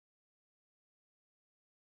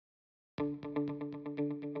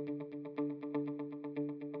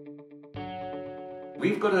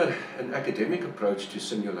We've got an academic approach to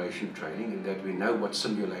simulation training in that we know what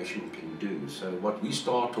simulation can do. So what we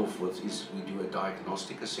start off with is we do a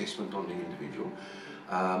diagnostic assessment on the individual.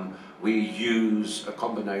 We use a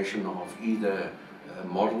combination of either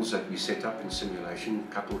models that we set up in simulation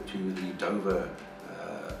coupled to the Dover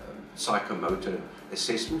psychomotor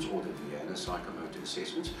assessments or the Vienna psychomotor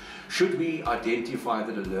assessments. Should we identify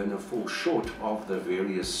that a learner falls short of the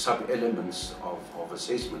various sub-elements of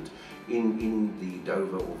assessment in the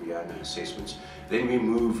Dover or Vienna assessments, then we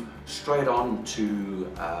move straight on to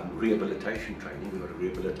rehabilitation training. We've got a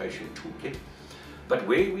rehabilitation toolkit. But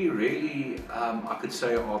where we really, I could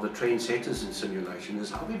say, are the trendsetters in simulation is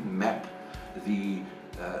how we map the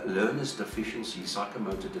learners' deficiencies,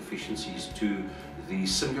 psychomotor deficiencies, to the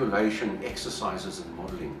simulation exercises and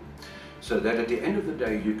modeling. So that at the end of the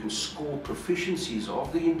day you can score proficiencies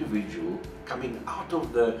of the individual coming out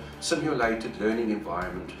of the simulated learning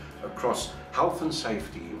environment across health and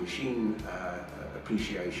safety, machine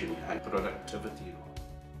appreciation and productivity.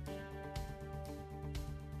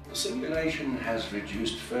 The simulation has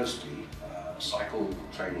reduced, firstly, cycle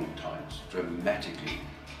training times dramatically.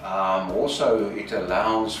 Also, it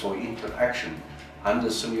allows for interaction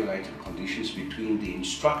under simulated conditions between the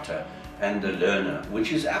instructor and the learner,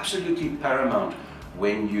 which is absolutely paramount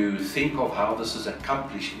when you think of how this is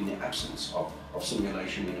accomplished in the absence of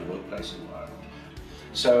simulation in a workplace environment.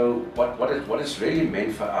 So what it's really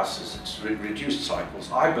meant for us is it's reduced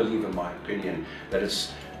cycles. I believe, in my opinion, that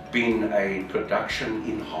it's been a production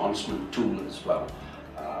enhancement tool as well.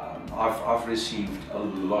 I've received a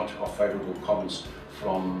lot of favorable comments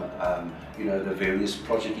from the various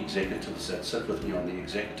project executives that sit with me on the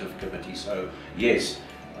executive committee. So yes,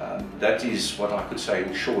 that is what I could say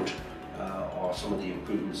in short are some of the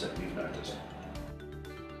improvements that we've noticed.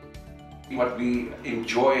 What we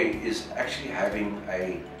enjoy is actually having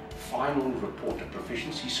a final report, a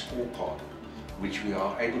proficiency scorecard, which we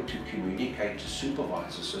are able to communicate to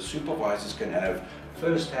supervisors. So supervisors can have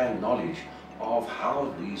first-hand knowledge of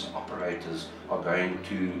how these operators are going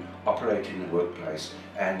to operate in the workplace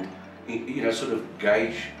and sort of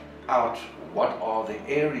gauge out what are the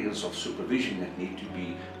areas of supervision that need to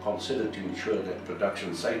be considered to ensure that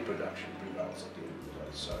safe production prevails at the end of the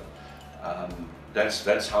day. So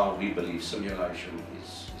that's how we believe simulation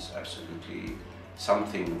is absolutely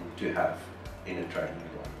something to have in a training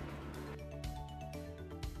environment.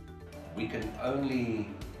 We can only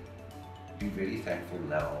be very thankful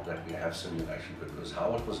now that we have simulation, because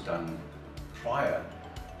how it was done prior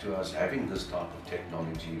to us having this type of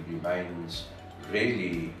technology remains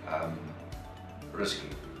really risky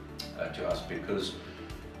to us, because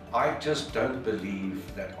I just don't believe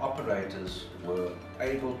that operators were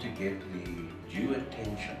able to get the due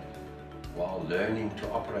attention while learning to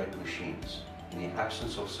operate machines in the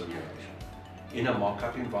absence of simulation, in a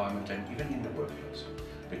mock-up environment and even in the workplace.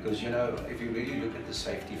 Because if you really look at the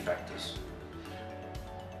safety factors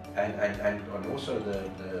and also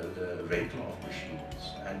the rental of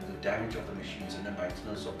machines and the damage of the machines and the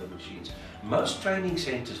maintenance of the machines, most training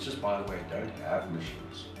centers, just by the way, don't have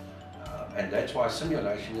machines. And that's why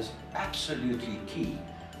simulation is absolutely key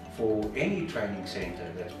for any training center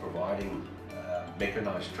that's providing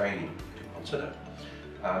mechanized training to consider.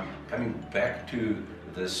 Coming back to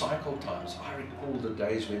the cycle times, I recall the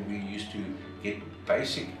days when we used to get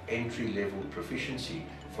basic entry-level proficiency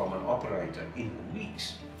from an operator in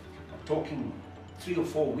weeks. I'm talking 3 or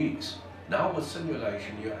 4 weeks. Now with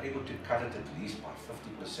simulation, you're able to cut it at least by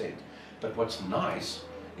 50%. But what's nice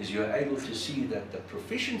is you're able to see that the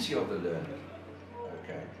proficiency of the learner,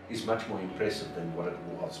 is much more impressive than what it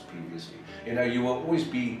was previously. You will always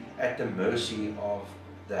be at the mercy of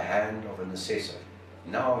the hand of an assessor.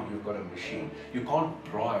 Now you've got a machine. You can't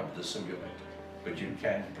bribe the simulator, but you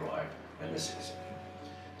can bribe an assessor.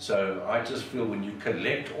 So I just feel when you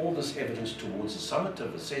collect all this evidence towards a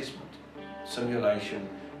summative assessment, simulation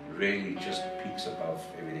really just peaks above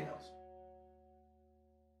everything else.